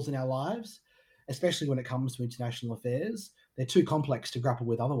apply models in our lives, especially when it comes to international affairs. They're too complex to grapple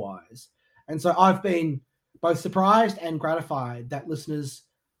with otherwise. And so I've been both surprised and gratified that listeners,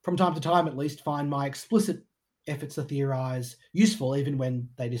 from time to time at least, find my explicit efforts to theorize useful even when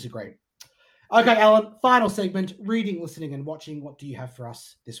they disagree. Okay, Alan, final segment, reading, listening, and watching. What do you have for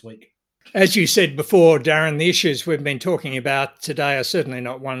us this week? As you said before, Darren, the issues we've been talking about today are certainly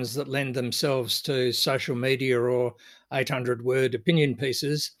not ones that lend themselves to social media or 800-word opinion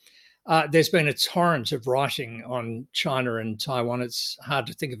pieces. There's been a torrent of writing on China and Taiwan. It's hard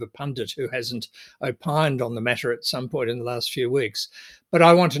to think of a pundit who hasn't opined on the matter at some point in the last few weeks. But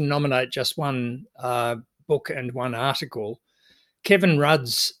I want to nominate just one book and one article. Kevin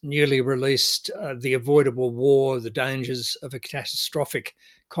Rudd's newly released The Avoidable War, The Dangers of a Catastrophic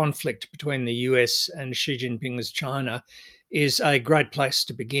Conflict Between the US and Xi Jinping's China is a great place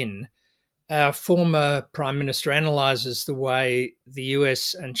to begin. Our former Prime Minister analyses the way the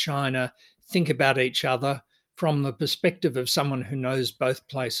US and China think about each other from the perspective of someone who knows both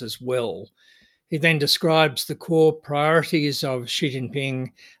places well. He then describes the core priorities of Xi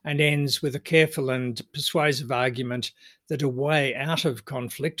Jinping and ends with a careful and persuasive argument that a way out of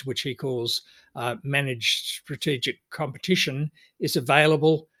conflict, which he calls managed strategic competition, is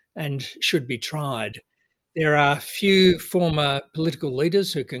available and should be tried. There are few former political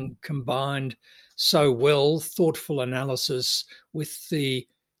leaders who can combine so well thoughtful analysis with the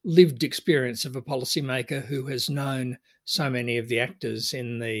lived experience of a policymaker who has known so many of the actors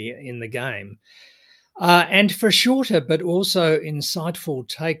in the game. And for a shorter but also insightful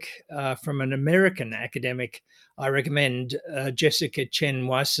take from an American academic, I recommend Jessica Chen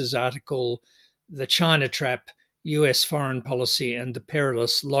Weiss's article, The China Trap, US Foreign Policy and the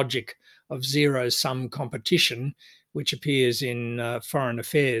Perilous Logic of Zero-Sum Competition, which appears in Foreign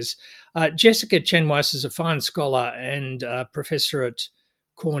Affairs. Jessica Chen Weiss is a fine scholar and professor at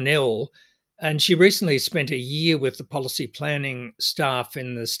Cornell, and she recently spent a year with the policy planning staff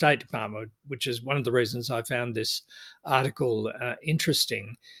in the State Department, which is one of the reasons I found this article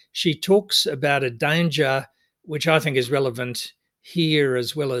interesting. She talks about a danger, which I think is relevant here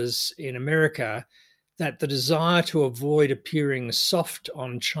as well as in America, that the desire to avoid appearing soft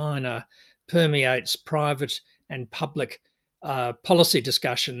on China permeates private and public policy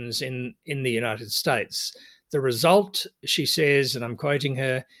discussions in the United States. The result, she says, and I'm quoting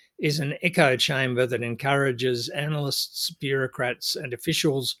her, is an echo chamber that encourages analysts, bureaucrats, and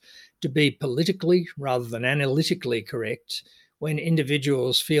officials to be politically rather than analytically correct when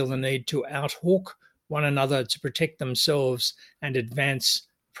individuals feel the need to out-hawk one another to protect themselves and advance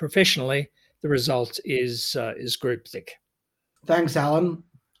professionally. The result is groupthink. Thanks, Alan.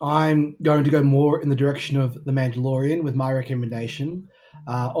 I'm going to go more in the direction of The Mandalorian with my recommendation,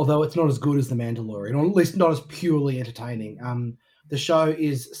 although it's not as good as The Mandalorian, or at least not as purely entertaining. The show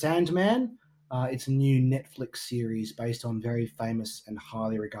is Sandman. It's a new Netflix series based on very famous and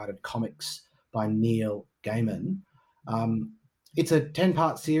highly regarded comics by Neil Gaiman. It's a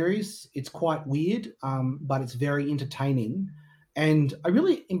 10-part series. It's quite weird, but it's very entertaining. And I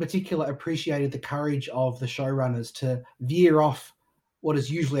really, in particular, appreciated the courage of the showrunners to veer off what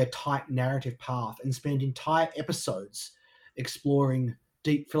is usually a tight narrative path and spend entire episodes exploring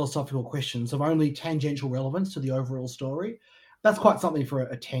deep philosophical questions of only tangential relevance to the overall story. That's quite something for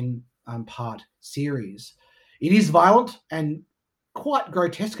a 10-part series. It is violent and quite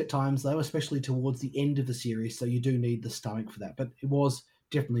grotesque at times, though, especially towards the end of the series, so you do need the stomach for that. But it was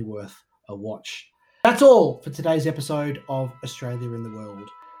definitely worth a watch. That's all for today's episode of Australia in the World.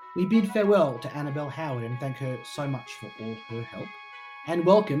 We bid farewell to Annabelle Howard and thank her so much for all her help. And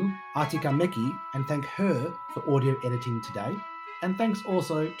welcome Atika Meki and thank her for audio editing today. And thanks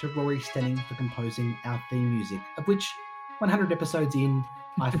also to Rory Stenning for composing our theme music, of which 100 episodes in,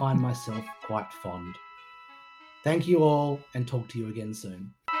 I find myself quite fond. Thank you all, and talk to you again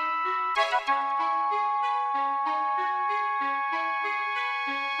soon.